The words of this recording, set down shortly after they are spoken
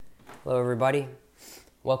Hello, everybody.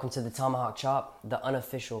 Welcome to the Tomahawk Chop, the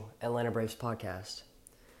unofficial Atlanta Braves podcast.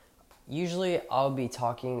 Usually, I'll be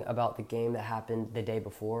talking about the game that happened the day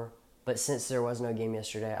before, but since there was no game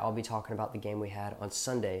yesterday, I'll be talking about the game we had on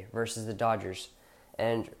Sunday versus the Dodgers.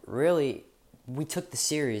 And really, we took the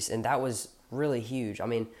series, and that was really huge. I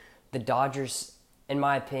mean, the Dodgers, in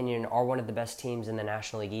my opinion, are one of the best teams in the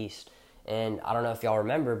National League East. And I don't know if y'all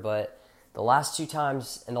remember, but the last two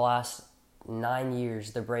times in the last 9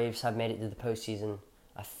 years, the Braves have made it to the postseason,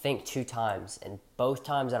 I think 2 times. And both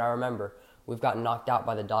times that I remember, we've gotten knocked out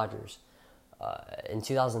by the Dodgers. In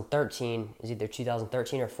 2013, it was either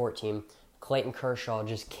 2013 or 14, Clayton Kershaw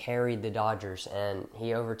just carried the Dodgers, and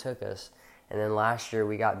he overtook us. And then last year,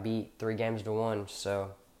 we got beat 3-1.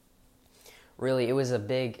 So really, it was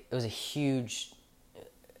a huge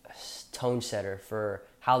tone setter for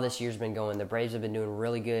how this year's been going. The Braves have been doing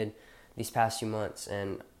really good these past few months,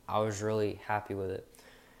 and I was really happy with it.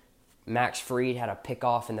 Max Fried had a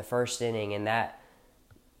pickoff in the first inning, and that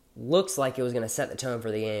looks like it was going to set the tone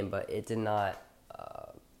for the game, but it did not.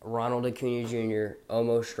 Ronald Acuna Jr.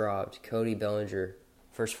 almost dropped Cody Bellinger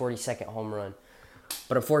for his 42nd home run.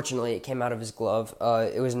 But unfortunately, it came out of his glove.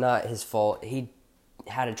 It was not his fault. He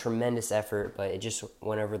had a tremendous effort, but it just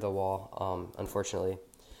went over the wall, unfortunately.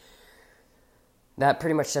 That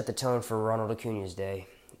pretty much set the tone for Ronald Acuna's day.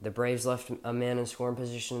 The Braves left a man in scoring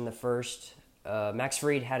position in the first. Max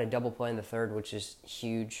Fried had a double play in the third, which is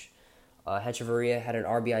huge. Hechavarria had an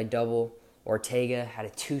RBI double. Ortega had a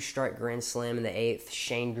 2-strike grand slam in the 8th.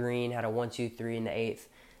 Shane Green had a 1-2-3 in the 8th.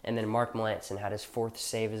 And then Mark Melancon had his 4th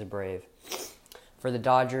save as a Brave. For the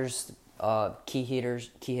Dodgers, key hitters,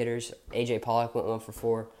 A.J. Pollock went 1 for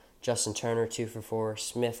 4. Justin Turner, 2 for 4.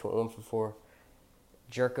 Smith went 1 for 4.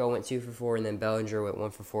 Jerko went 2 for 4, and then Bellinger went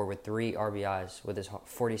 1 for 4 with 3 RBIs with his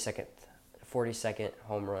 42nd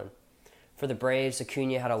home run. For the Braves,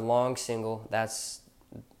 Acuna had a long single. That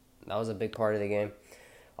was a big part of the game.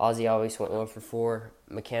 Ozzie Albies went 1 for 4.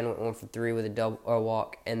 McCann went 1 for 3 with a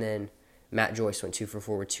walk, and then Matt Joyce went 2 for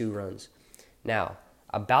 4 with 2 runs. Now,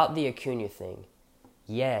 about the Acuna thing,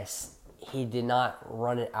 yes, he did not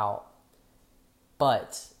run it out,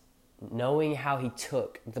 but knowing how he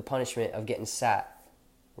took the punishment of getting sat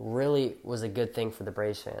really was a good thing for the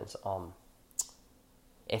Braves fans.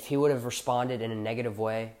 If he would have responded in a negative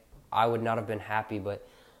way, I would not have been happy, but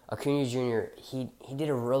Acuna Jr., he did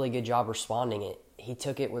a really good job responding. He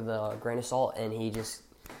took it with a grain of salt, and he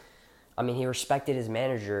respected his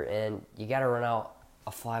manager, and you got to run out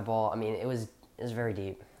a fly ball. I mean, it was very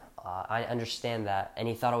deep. I understand that, and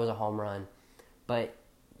he thought it was a home run, but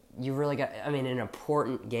you really got, in an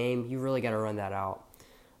important game, you really got to run that out.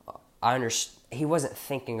 He wasn't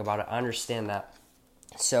thinking about it. I understand that.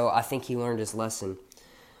 So I think he learned his lesson.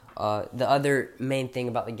 The other main thing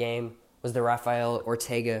about the game was the Rafael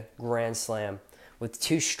Ortega grand slam with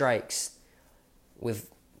 2 strikes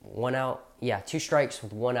with 1 out. Yeah, 2 strikes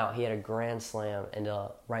with 1 out. He had a grand slam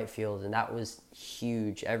into right field, and that was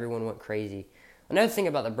huge. Everyone went crazy. Another thing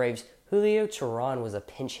about the Braves, Julio Teheran was a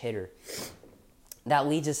pinch hitter. That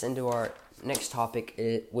leads us into our next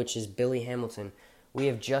topic, which is Billy Hamilton. We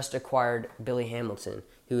have just acquired Billy Hamilton,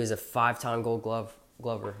 who is a 5-time Gold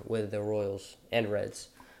Glover with the Royals and Reds.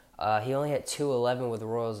 He only had .211 with the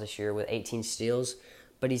Royals this year with 18 steals,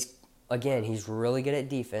 but he's really good at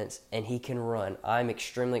defense, and he can run. I'm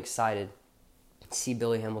extremely excited to see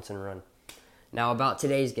Billy Hamilton run. Now, about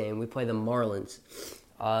today's game, we play the Marlins.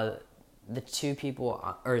 The 3 people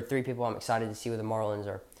I'm excited to see with the Marlins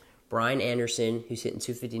are Brian Anderson, who's hitting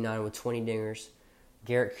 .259 with 20 dingers.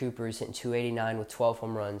 Garrett Cooper is hitting .289 with 12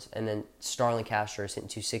 home runs, and then Starlin Castro is hitting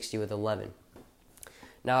 .260 with 11.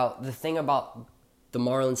 Now, the thing about the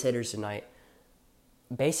Marlins hitters tonight,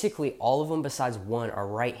 basically all of them besides one are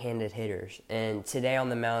right-handed hitters. And today on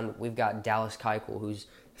the mound, we've got Dallas Keuchel, who's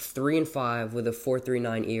 3-5 with a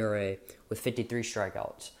 4.39 ERA with 53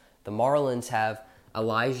 strikeouts. The Marlins have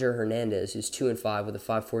Elijah Hernandez, who's 2-5 with a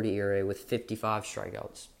 5.40 ERA with 55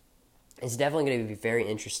 strikeouts. It's definitely going to be very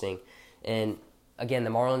interesting. And again, the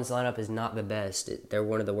Marlins lineup is not the best. They're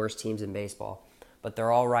one of the worst teams in baseball. But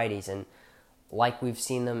they're all righties, and like we've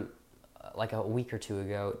seen them like a week or 2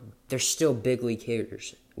 ago, they're still big league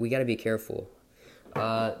hitters. We got to be careful.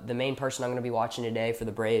 The main person I'm going to be watching today for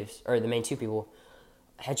the Braves, or the main 2 people,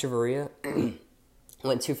 Hechavarria,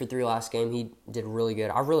 went 2 for 3 last game. He did really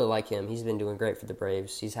good. I really like him. He's been doing great for the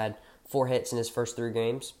Braves. He's had 4 hits in his first 3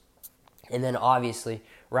 games. And then obviously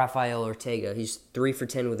Rafael Ortega. He's 3 for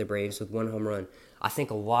 10 with the Braves with 1 home run. I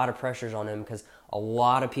think a lot of pressure's on him because a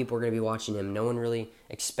lot of people are going to be watching him. No one really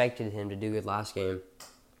expected him to do good last game.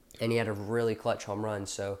 And he had a really clutch home run.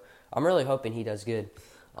 So I'm really hoping he does good.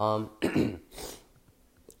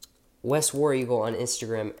 West War Eagle on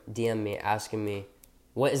Instagram DM'd me asking me,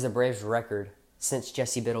 what is the Braves' record since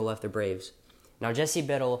Jesse Biddle left the Braves? Now, Jesse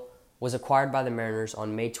Biddle was acquired by the Mariners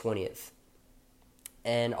on May 20th.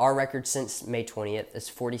 And our record since May 20th is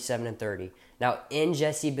 47-30. Now, in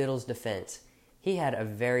Jesse Biddle's defense, he had a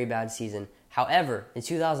very bad season. However, in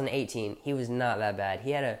 2018, he was not that bad.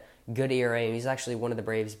 He had a good ERA, and he's actually one of the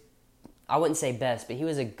Braves', I wouldn't say best, but he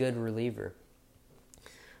was a good reliever.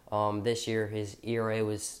 This year, his ERA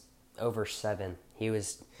was over 7. He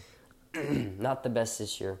was not the best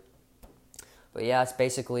this year. But yeah, that's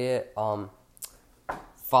basically it.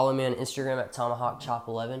 Follow me on Instagram at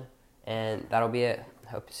TomahawkChop11, and that'll be it.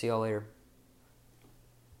 Hope to see y'all later.